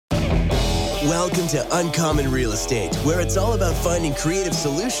Welcome to Uncommon Real Estate, where it's all about finding creative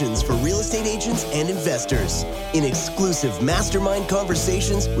solutions for real estate agents and investors. In exclusive mastermind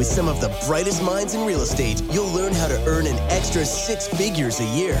conversations with some of the brightest minds in real estate, you'll learn how to earn an extra 6 figures a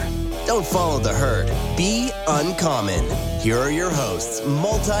year. Don't follow the herd. Be uncommon. Here are your hosts,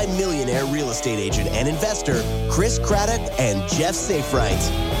 multi-millionaire real estate agent and investor, Chris Craddock and Jeff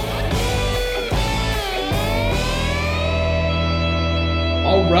Safright.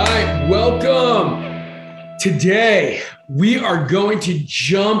 All right, welcome. Today, we are going to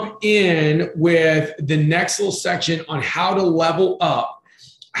jump in with the next little section on how to level up,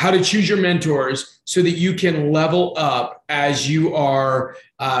 how to choose your mentors so that you can level up as you are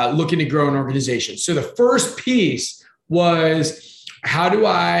looking to grow an organization. So the first piece was, how do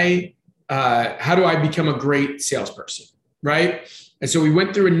I become a great salesperson, right? And so we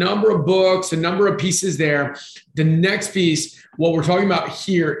went through a number of books, a number of pieces there. The next piece, what we're talking about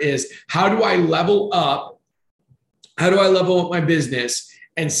here is, how do I level up? How do I level up my business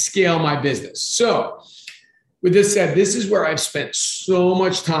and scale my business? So with this said, this is where I've spent so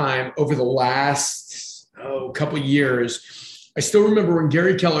much time over the last couple of years. I still remember when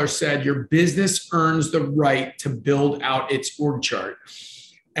Gary Keller said, your business earns the right to build out its org chart.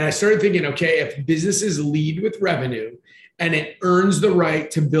 And I started thinking, okay, if businesses lead with revenue and it earns the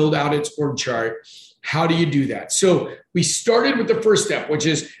right to build out its org chart, how do you do that? So we started with the first step, which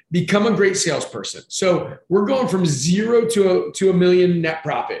is become a great salesperson. So we're going from zero to a million net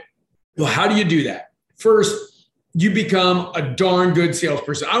profit. Well, how do you do that? First, you become a darn good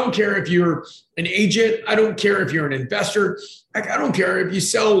salesperson. I don't care if you're an agent. I don't care if you're an investor. I don't care if you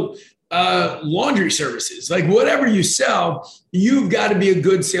sell laundry services. Like, whatever you sell, you've got to be a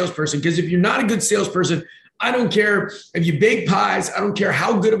good salesperson. Because if you're not a good salesperson, I don't care if you bake pies. I don't care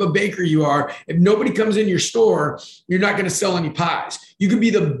how good of a baker you are. If nobody comes in your store, you're not going to sell any pies. You can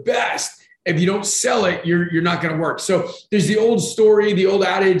be the best. If you don't sell it, you're not going to work. So there's the old story, the old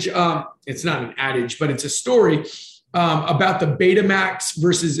adage. It's not an adage, but it's a story about the Betamax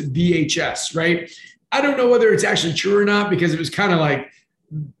versus VHS, right? I don't know whether it's actually true or not, because it was kind of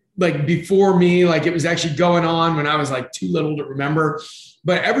like before me, like it was actually going on when I was like too little to remember.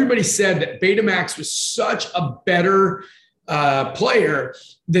 But everybody said that Betamax was such a better player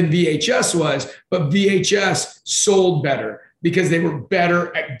than VHS was, but VHS sold better because they were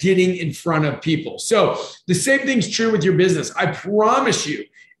better at getting in front of people. So the same thing's true with your business. I promise you,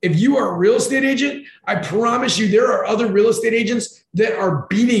 if you are a real estate agent, I promise you there are other real estate agents that are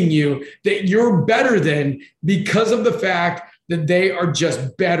beating you, that you're better than, because of the fact that they are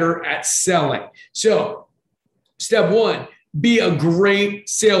just better at selling. So step one, be a great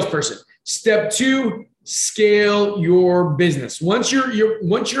salesperson. Step two, scale your business. Once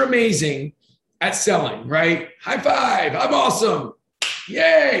you're amazing at selling, right? High five, I'm awesome.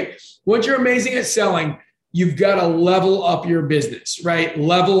 Yay. Once you're amazing at selling, you've got to level up your business, right?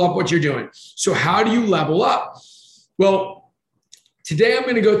 Level up what you're doing. So how do you level up? Well, today I'm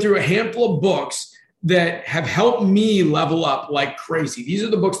going to go through a handful of books that have helped me level up like crazy. These are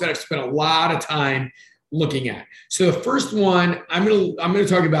the books that I've spent a lot of time looking at. So the first one I'm going to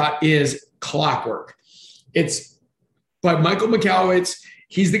talk about is Clockwork. It's by Michael Michalowicz.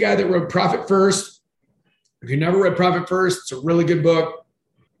 He's the guy that wrote Profit First. If you never read Profit First, it's a really good book,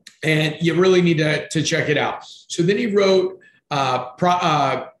 and you really need to check it out. So then he wrote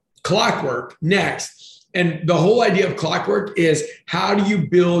Clockwork next. And the whole idea of Clockwork is, how do you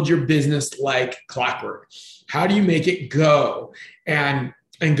build your business like clockwork? How do you make it go and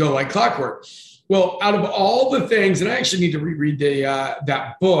go like clockwork? Well, out of all the things, and I actually need to reread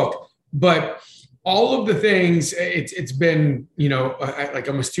that book, but all of the things, it's been, like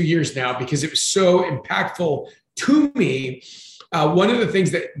almost 2 years now, because it was so impactful to me. One of the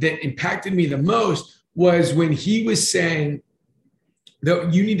things that impacted me the most was when he was saying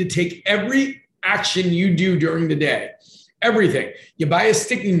that you need to take every action you do during the day, everything. You buy a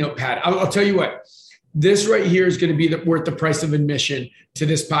sticky notepad. I'll tell you what, this right here is going to be worth the price of admission to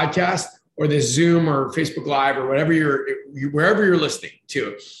this podcast, or this Zoom or Facebook Live, or wherever you're listening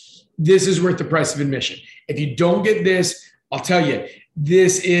to. This is worth the price of admission. If you don't get this, I'll tell you,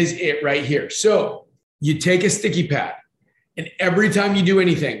 this is it right here. So you take a sticky pad, and every time you do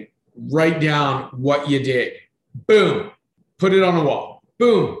anything, write down what you did. Boom, put it on a wall.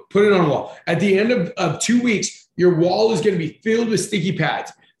 Boom, put it on a wall. At the end of 2 weeks, your wall is going to be filled with sticky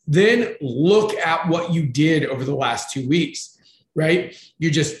pads. Then look at what you did over the last 2 weeks, right? You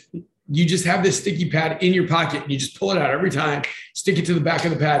just have this sticky pad in your pocket, and you just pull it out every time, stick it to the back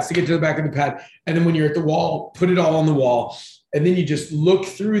of the pad, stick it to the back of the pad. And then when you're at the wall, put it all on the wall. And then you just look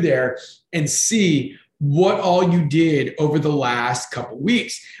through there and see what all you did over the last couple of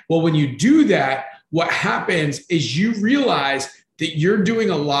weeks. Well, when you do that, what happens is you realize that you're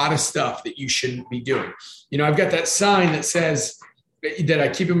doing a lot of stuff that you shouldn't be doing. I've got that sign that says, that I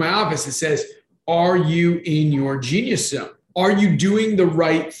keep in my office, that says, are you in your genius zone? Are you doing the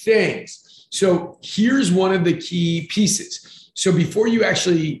right things? So here's one of the key pieces. So before you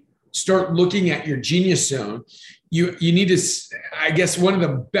actually start looking at your genius zone, you need to, I guess, one of the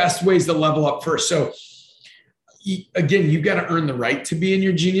best ways to level up first. So again, you've got to earn the right to be in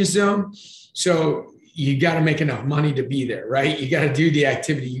your genius zone. So you got to make enough money to be there, right? You got to do the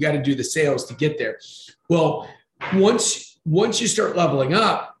activity. You got to do the sales to get there. Well, once you start leveling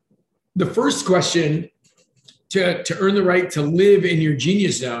up, the first question to earn the right to live in your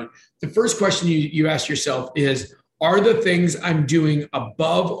genius zone, the first question you ask yourself is, are the things I'm doing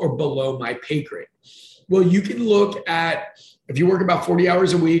above or below my pay grade? Well, you can look at, if you work about 40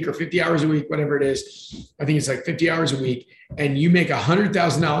 hours a week or 50 hours a week, whatever it is, I think it's like 50 hours a week, and you make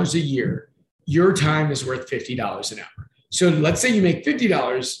 $100,000 a year, your time is worth $50 an hour. So let's say you make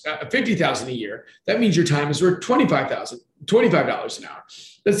 $50,000 a year. That means your time is worth $25 an hour.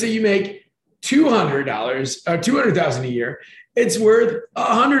 Let's say you make $200,000 a year. It's worth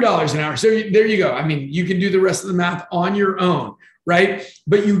 $100 an hour. So there you go. I mean, you can do the rest of the math on your own, right?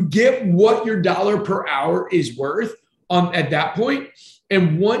 But you get what your dollar per hour is worth at that point.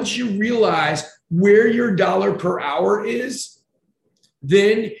 And once you realize where your dollar per hour is,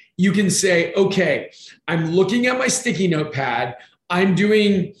 then you can say, okay, I'm looking at my sticky note pad.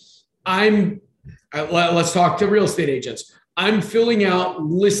 Let's talk to real estate agents. I'm filling out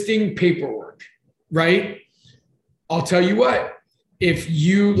listing paperwork, right? I'll tell you what,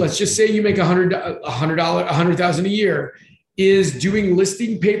 let's just say you make $100,000 a year, is doing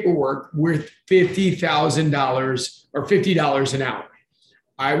listing paperwork worth $50,000 or $50 an hour?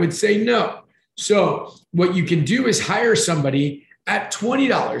 I would say no. So what you can do is hire somebody at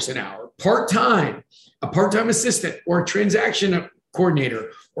 $20 an hour, part-time, a part-time assistant or a transaction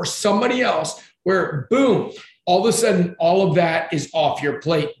coordinator or somebody else, where boom, all of a sudden, all of that is off your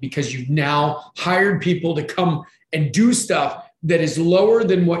plate because you've now hired people to come and do stuff that is lower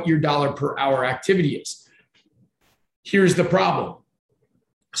than what your dollar per hour activity is. Here's the problem.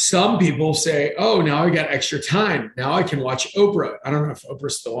 Some people say, oh, now I got extra time. Now I can watch Oprah. I don't know if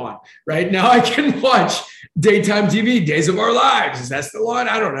Oprah's still on, right? Now I can watch daytime TV, Days of Our Lives. Is that still on?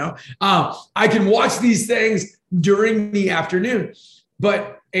 I don't know. I can watch these things during the afternoon.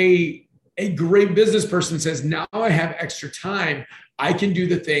 But a great business person says, now I have extra time. I can do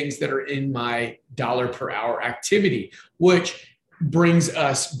the things that are in my dollar per hour activity, which brings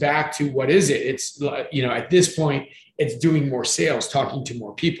us back to what is it? It's, at this point, it's doing more sales, talking to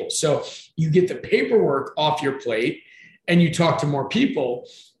more people. So you get the paperwork off your plate and you talk to more people.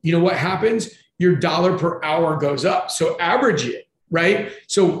 You know what happens? Your dollar per hour goes up. So average it, right?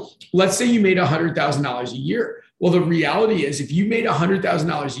 So let's say you made $100,000 a year. Well, the reality is if you made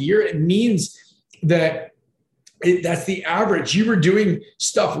 $100,000 a year, it means that that's the average. You were doing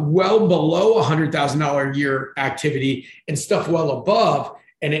stuff well below $100,000 a year activity and stuff well above,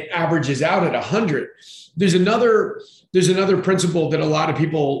 and it averages out at 100. There's another principle that a lot of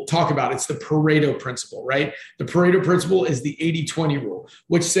people talk about. It's the Pareto principle, right? The Pareto principle is the 80-20 rule,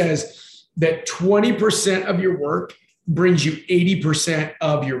 which says that 20% of your work brings you 80%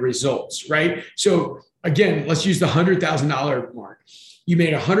 of your results, right? So again, let's use the $100,000 mark. You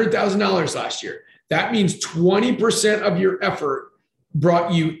made $100,000 last year. That means 20% of your effort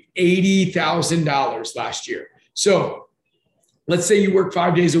brought you $80,000 last year. So let's say you work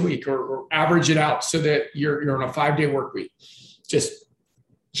 5 days a week, or average it out so that you're on a 5-day work week, just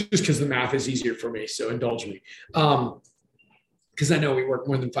because the math is easier for me. So indulge me. Because I know we work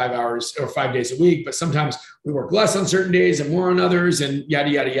more than 5 hours or 5 days a week, but sometimes we work less on certain days and more on others and yada,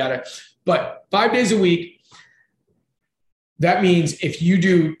 yada, yada. But 5 days a week, that means if you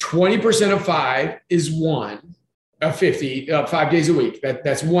do 20% of 5 is 1 of 50, 5 days a week,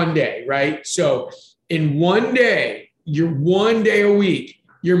 that's 1 day, right? So in 1 day, you're 1 day a week,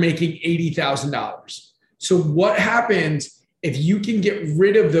 you're making $80,000. So what happens if you can get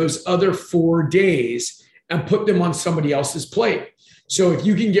rid of those other 4 days and put them on somebody else's plate? So if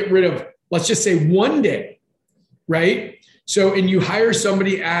you can get rid of, let's just say 1 day, right? So, and you hire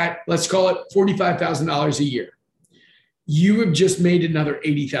somebody at, let's call it $45,000 a year. You have just made another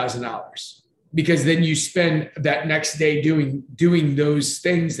 $80,000 because then you spend that next day doing those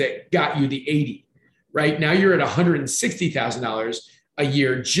things that got you the 80. Right now you're at $160,000 a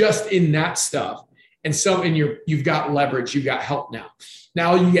year just in that stuff. And you've got leverage, you've got help now.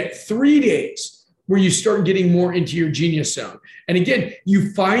 Now you get 3 days where you start getting more into your genius zone. And again,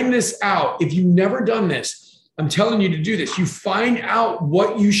 you find this out. If you've never done this, I'm telling you to do this. You find out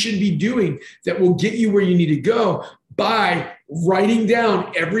what you should be doing that will get you where you need to go by writing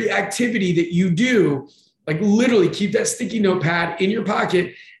down every activity that you do. Like literally keep that sticky notepad in your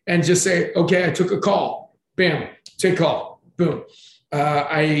pocket and just say, okay, I took a call. Bam, take a call. Boom.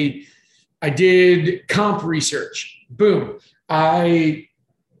 I did comp research. Boom. I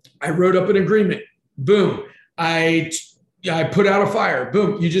wrote up an agreement. Boom. I put out a fire.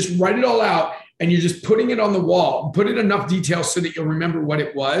 Boom. You just write it all out and you're just putting it on the wall. Put in enough details so that you'll remember what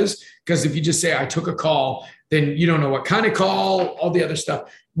it was. Because if you just say, I took a call, then you don't know what kind of call, all the other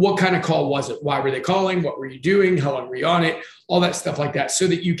stuff. What kind of call was it? Why were they calling? What were you doing? How long were you on it? All that stuff like that, so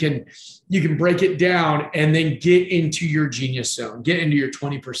that you can break it down and then get into your genius zone, get into your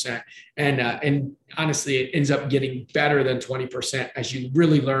 20%. And honestly, it ends up getting better than 20% as you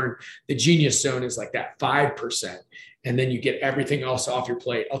really learn the genius zone is like that 5%. And then you get everything else off your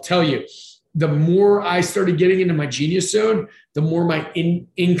plate. I'll tell you, the more I started getting into my genius zone, the more my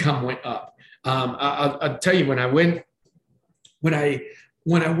income went up. I'll tell you, when I went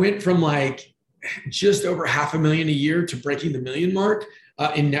from like just over $500,000 a year to breaking the $1 million mark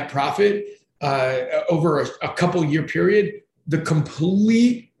in net profit over a couple year period, the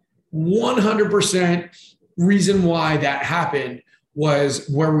complete 100% reason why that happened was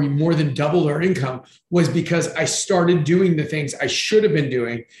where we more than doubled our income was because I started doing the things I should have been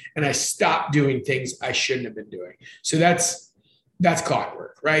doing and I stopped doing things I shouldn't have been doing. So that's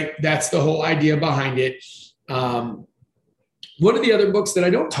clockwork, right? That's the whole idea behind it. One of the other books that I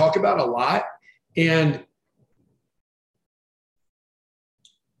don't talk about a lot, and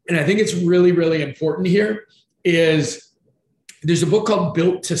I think it's really, really important here, is there's a book called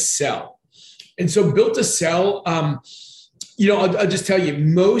Built to Sell. And so Built to Sell, I'll just tell you,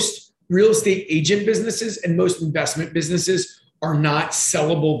 most real estate agent businesses and most investment businesses are not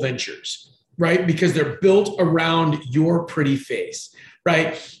sellable ventures, right? Because they're built around your pretty face,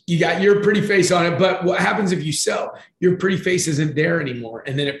 right? You got your pretty face on it, but what happens if you sell? Your pretty face isn't there anymore,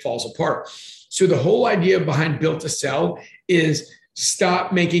 and then it falls apart. So the whole idea behind Built to Sell is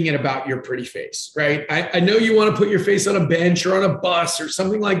stop making it about your pretty face, right? I know you want to put your face on a bench or on a bus or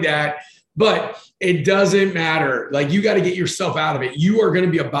something like that, but it doesn't matter. Like, you got to get yourself out of it. You are going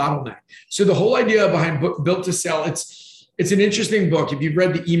to be a bottleneck. So the whole idea behind Built to Sell, it's an interesting book. If you've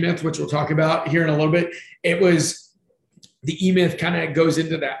read the E-Myth, which we'll talk about here in a little bit, the E-Myth kind of goes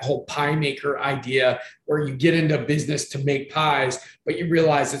into that whole pie maker idea where you get into business to make pies, but you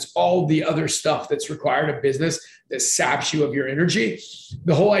realize it's all the other stuff that's required of business that saps you of your energy.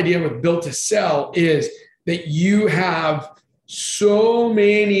 The whole idea with Built to Sell is that you have so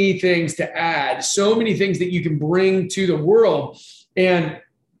many things to add, so many things that you can bring to the world. And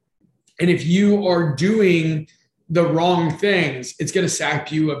if you are doing the wrong things, it's going to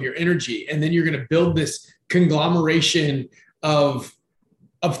sap you of your energy. And then you're going to build this conglomeration of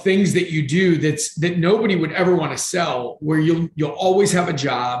things that you do that nobody would ever want to sell, where you'll always have a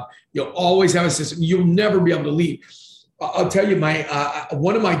job, you'll always have a system, you'll never be able to leave. I'll tell you,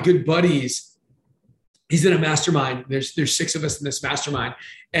 one of my good buddies, he's in a mastermind. There's 6 of us in this mastermind,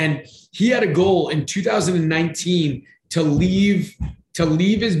 and he had a goal in 2019 to leave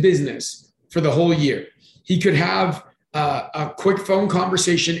his business for the whole year. He could have a quick phone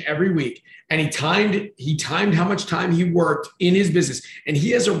conversation every week, and he timed how much time he worked in his business. And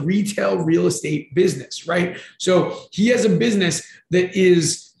he has a retail real estate business, right? So he has a business that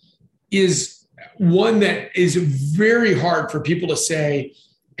is one that is very hard for people to say,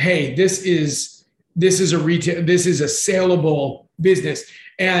 hey, this is a saleable business.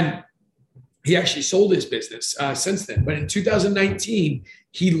 And he actually sold his business since then. But in 2019,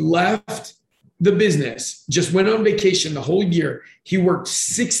 he left the business, just went on vacation the whole year. He worked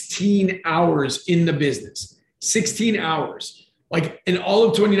 16 hours in the business, 16 hours, like in all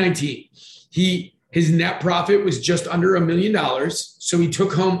of 2019. His net profit was just under $1 million. So he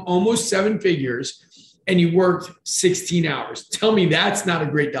took home almost 7 figures, and he worked 16 hours. Tell me that's not a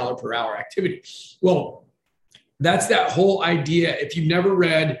great dollar per hour activity. Well, that's that whole idea. If you've never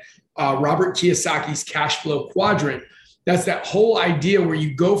read Robert Kiyosaki's Cash Flow Quadrant, that's that whole idea where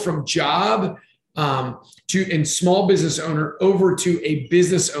you go from job and small business owner over to a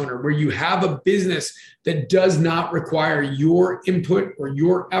business owner, where you have a business that does not require your input or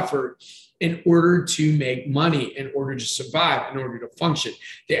your effort in order to make money, in order to survive, in order to function.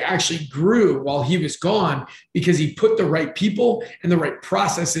 They actually grew while he was gone because he put the right people and the right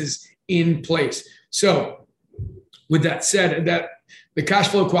processes in place. So with that said, The Cash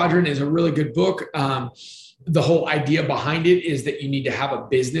Flow Quadrant is a really good book. The whole idea behind it is that you need to have a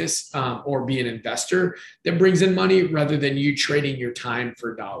business or be an investor that brings in money rather than you trading your time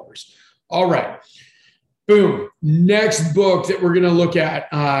for dollars. All right. Boom. Next book that we're going to look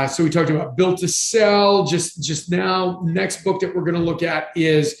at. So we talked about Built to Sell just now. Next book that we're going to look at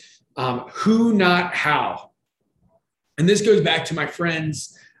is Who Not How. And this goes back to my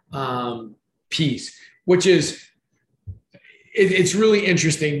friend's piece, which is, it's really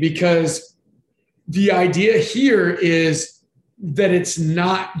interesting because the idea here is that it's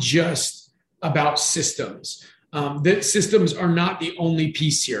not just about systems. That systems are not the only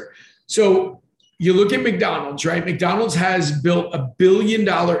piece here. So you look at McDonald's, right? McDonald's has built $1 billion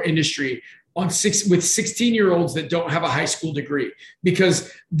industry with 16-year-olds that don't have a high school degree because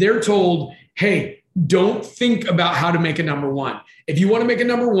they're told, hey, don't think about how to make a number one. If you want to make a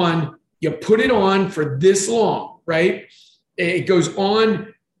number one, you put it on for this long, right? It goes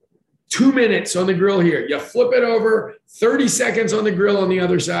on 2 minutes on the grill here. You flip it over, 30 seconds on the grill on the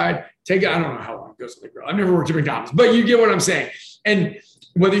other side. I don't know how long it goes on the grill. I've never worked at McDonald's, but you get what I'm saying. And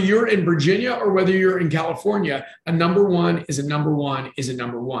whether you're in Virginia or whether you're in California, a number one is a number one is a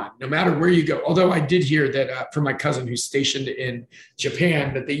number one, no matter where you go. Although I did hear that from my cousin who's stationed in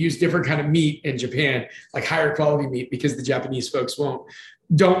Japan, that they use different kind of meat in Japan, like higher quality meat, because the Japanese folks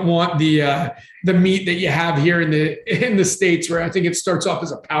don't want the meat that you have here in the States, where I think it starts off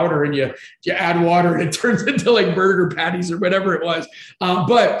as a powder and you add water and it turns into like burger patties or whatever it was.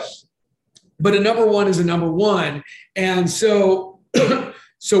 But a number one is a number one. And so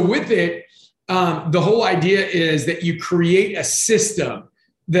with it, the whole idea is that you create a system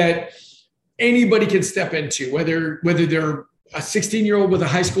that anybody can step into, whether they're a 16-year-old with a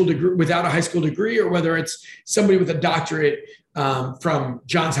high school degree, without a high school degree, or whether it's somebody with a doctorate from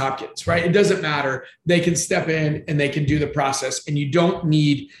Johns Hopkins, right? It doesn't matter. They can step in and they can do the process, and you don't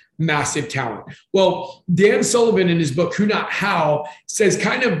need massive talent. Well, Dan Sullivan in his book, Who Not How, says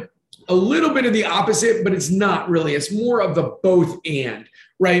kind of a little bit of the opposite, but it's not really. It's more of the both and,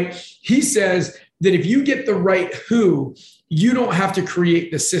 right? He says that if you get the right who, you don't have to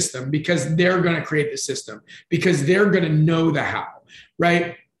create the system because they're going to create the system because they're going to know the how,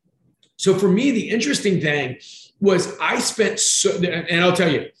 right? So for me, the interesting thing was I spent and I'll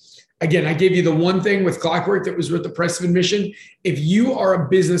tell you, again, I gave you the one thing with Clockwork that was worth the price of admission. If you are a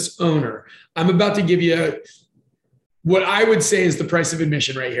business owner, I'm about to give you what I would say is the price of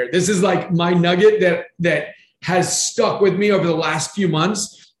admission right here. This is like my nugget that has stuck with me over the last few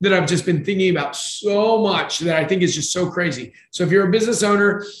months that I've just been thinking about so much that I think is just so crazy. So if you're a business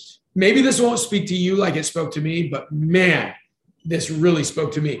owner, maybe this won't speak to you like it spoke to me, but man, this really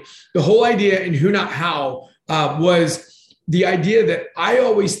spoke to me. The whole idea in Who Not How was the idea that I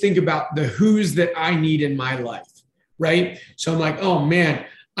always think about the who's that I need in my life, right? So I'm like, oh man,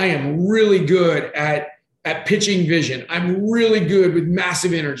 I am really good at pitching vision. I'm really good with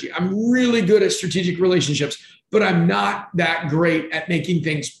massive energy. I'm really good at strategic relationships, but I'm not that great at making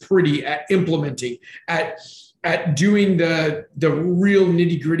things pretty, at implementing, at doing the real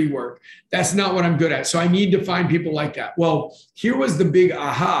nitty gritty work. That's not what I'm good at. So I need to find people like that. Well, here was the big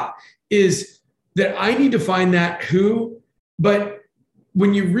aha, is that I need to find that who, but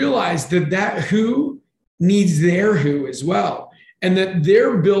when you realize that who needs their who as well, and that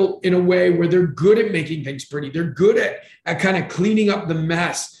they're built in a way where they're good at making things pretty. They're good at kind of cleaning up the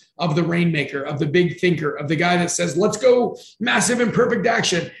mess of the rainmaker, of the big thinker, of the guy that says, let's go massive and perfect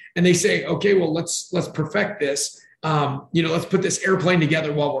action. And they say, okay, well, let's perfect this. Let's put this airplane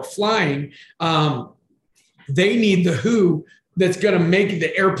together while we're flying. They need the who that's going to make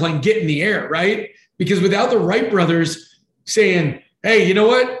the airplane get in the air, right? Because without the Wright brothers saying, hey, you know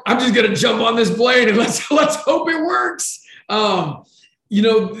what? I'm just going to jump on this plane and let's hope it works. The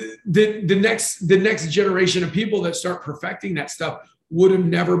next generation of people that start perfecting that stuff would have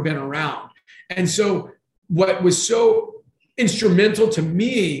never been around. And so what was so instrumental to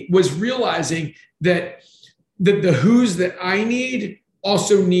me was realizing that the who's that I need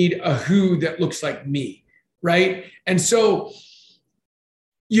also need a who that looks like me, right? And so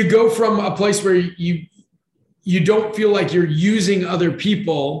you go from a place where you don't feel like you're using other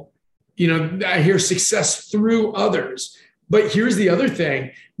people. I hear success through others. But here's the other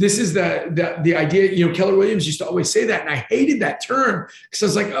thing. This is the idea, Keller Williams used to always say that. And I hated that term because I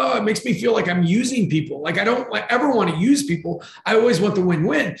was like, oh, it makes me feel like I'm using people. Like I don't ever want to use people. I always want the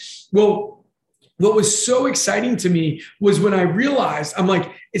win-win. Well, what was so exciting to me was when I realized, I'm like,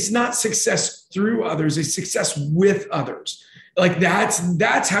 it's not success through others, it's success with others. Like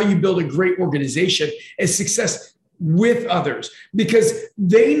that's how you build a great organization, is success with others, because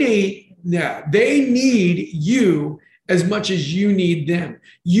they need you as much as you need them.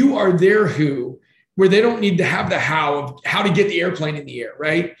 You are their who, where they don't need to have the how of how to get the airplane in the air,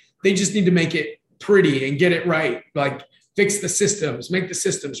 right? They just need to make it pretty and get it right. Like fix the systems, make the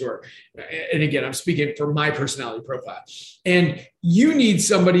systems work. And again, I'm speaking for my personality profile. And you need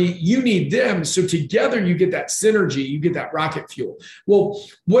somebody, you need them. So together you get that synergy, you get that rocket fuel. Well,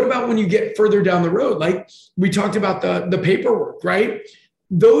 what about when you get further down the road? Like we talked about the paperwork, right?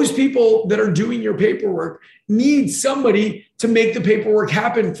 Those people that are doing your paperwork need somebody to make the paperwork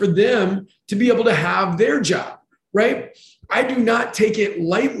happen for them to be able to have their job, right? I do not take it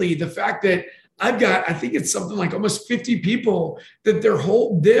lightly, the fact that I've got, I think it's something like almost 50 people that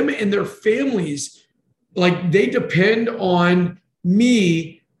them and their families, like they depend on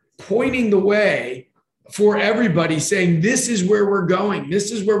me pointing the way for everybody, saying, this is where we're going.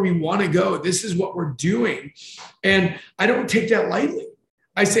 This is where we want to go. This is what we're doing. And I don't take that lightly.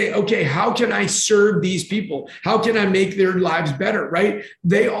 I say, okay, how can I serve these people? How can I make their lives better, right?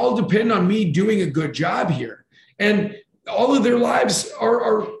 They all depend on me doing a good job here. And all of their lives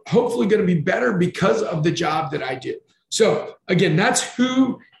are hopefully going to be better because of the job that I do. So again, that's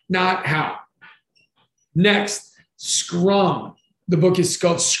who, not how. Next, Scrum. The book is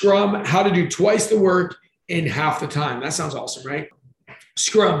called Scrum, How to Do Twice the Work in Half the Time. That sounds awesome, right?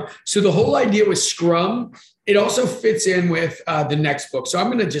 Scrum. So the whole idea with Scrum, it also fits in with the next book. So I'm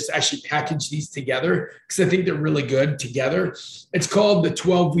going to just actually package these together because I think they're really good together. It's called the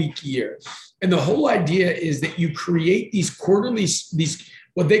 12-week year. And the whole idea is that you create these quarterly,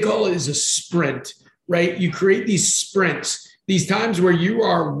 what they call it is a sprint, right? You create these sprints, these times where you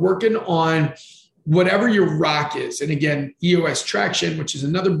are working on whatever your rock is. And again, EOS Traction, which is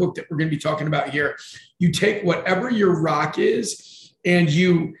another book that we're going to be talking about here. You take whatever your rock is and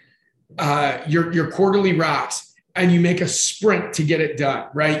you, your quarterly rocks, and you make a sprint to get it done,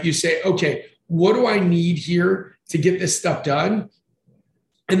 right? You say, okay, what do I need here to get this stuff done?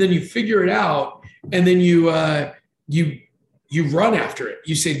 And then you figure it out, and then you run after it.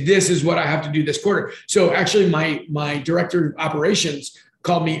 You say, this is what I have to do this quarter. So actually my director of operations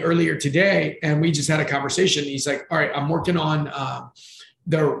called me earlier today, and we just had a conversation. He's like, all right, I'm working on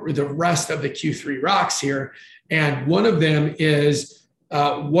the rest of the Q3 rocks here. And one of them is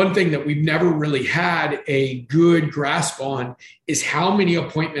one thing that we've never really had a good grasp on is how many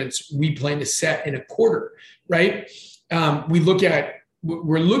appointments we plan to set in a quarter, right?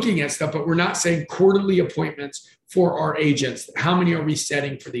 We're looking at stuff, but we're not saying quarterly appointments for our agents. How many are we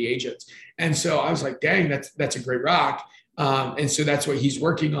setting for the agents? And so I was like, dang, that's a great rock. And so that's what he's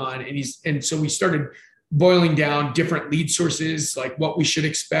working on. And so we started boiling down different lead sources, like what we should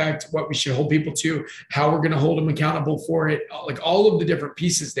expect, what we should hold people to, how we're going to hold them accountable for it, like all of the different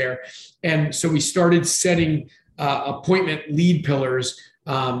pieces there. And so we started setting appointment lead pillars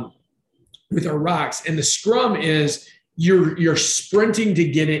with our rocks. And the Scrum is you're sprinting to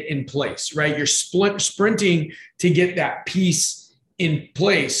get it in place, right? You're sprinting to get that piece in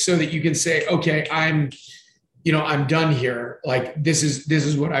place so that you can say, okay, I'm done here. Like this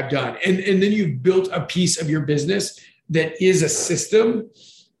is what I've done. And then you've built a piece of your business that is a system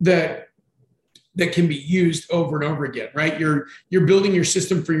that can be used over and over again, right? You're building your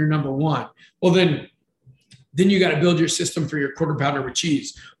system for your number one. Well, then you got to build your system for your quarter pounder with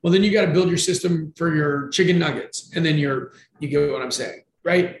cheese. Well, then you got to build your system for your chicken nuggets. And then you get what I'm saying,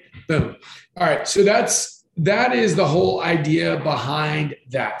 right? Boom. All right. So that is the whole idea behind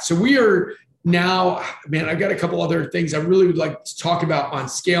that. So we are now, man, I've got a couple other things I really would like to talk about on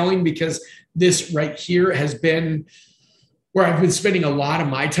scaling, because this right here has been where I've been spending a lot of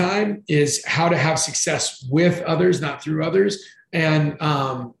my time, is how to have success with others, not through others. And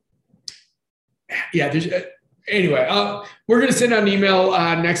anyway, we're going to send out an email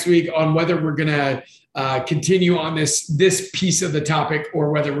next week on whether we're going to continue on this piece of the topic, or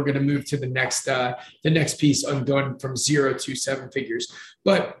whether we're going to move to the next piece on going from 0 to 7 figures.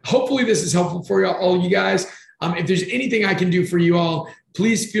 But hopefully this is helpful for all you guys. If there's anything I can do for you all,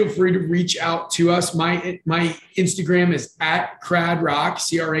 please feel free to reach out to us. My Instagram is @CradRock,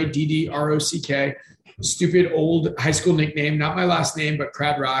 CradRock. Stupid old high school nickname, not my last name, but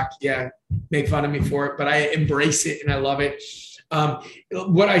CradRock. Yeah, make fun of me for it, but I embrace it and I love it.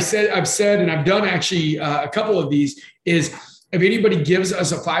 What I've said, and I've done actually a couple of these, is if anybody gives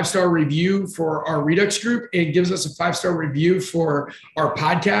us a 5-star review for our Redux group and gives us a 5-star review for our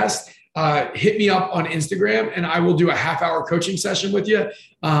podcast, hit me up on Instagram and I will do a half-hour coaching session with you.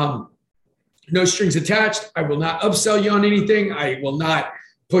 No strings attached. I will not upsell you on anything. I will not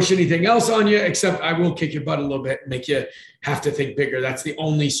push anything else on you, except I will kick your butt a little bit and make you have to think bigger. That's the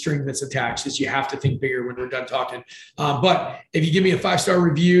only string that's attached, is you have to think bigger when we're done talking. But if you give me a 5-star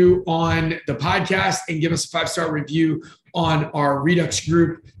review on the podcast and give us a 5-star review on our Redux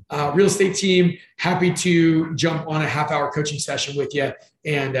group, real estate team, happy to jump on a half-hour coaching session with you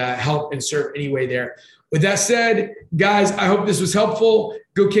and help and serve any way there. With that said, guys, I hope this was helpful.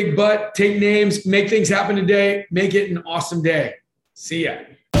 Go kick butt, take names, make things happen today. Make it an awesome day. See ya.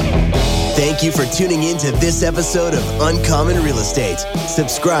 Thank you for tuning in to this episode of Uncommon Real Estate.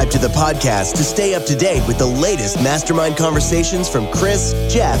 Subscribe to the podcast to stay up to date with the latest mastermind conversations from Chris,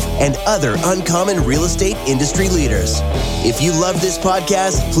 Jeff, and other uncommon real estate industry leaders. If you love this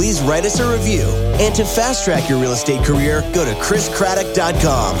podcast, please write us a review. And to fast track your real estate career, go to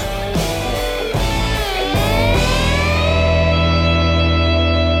chriscraddock.com.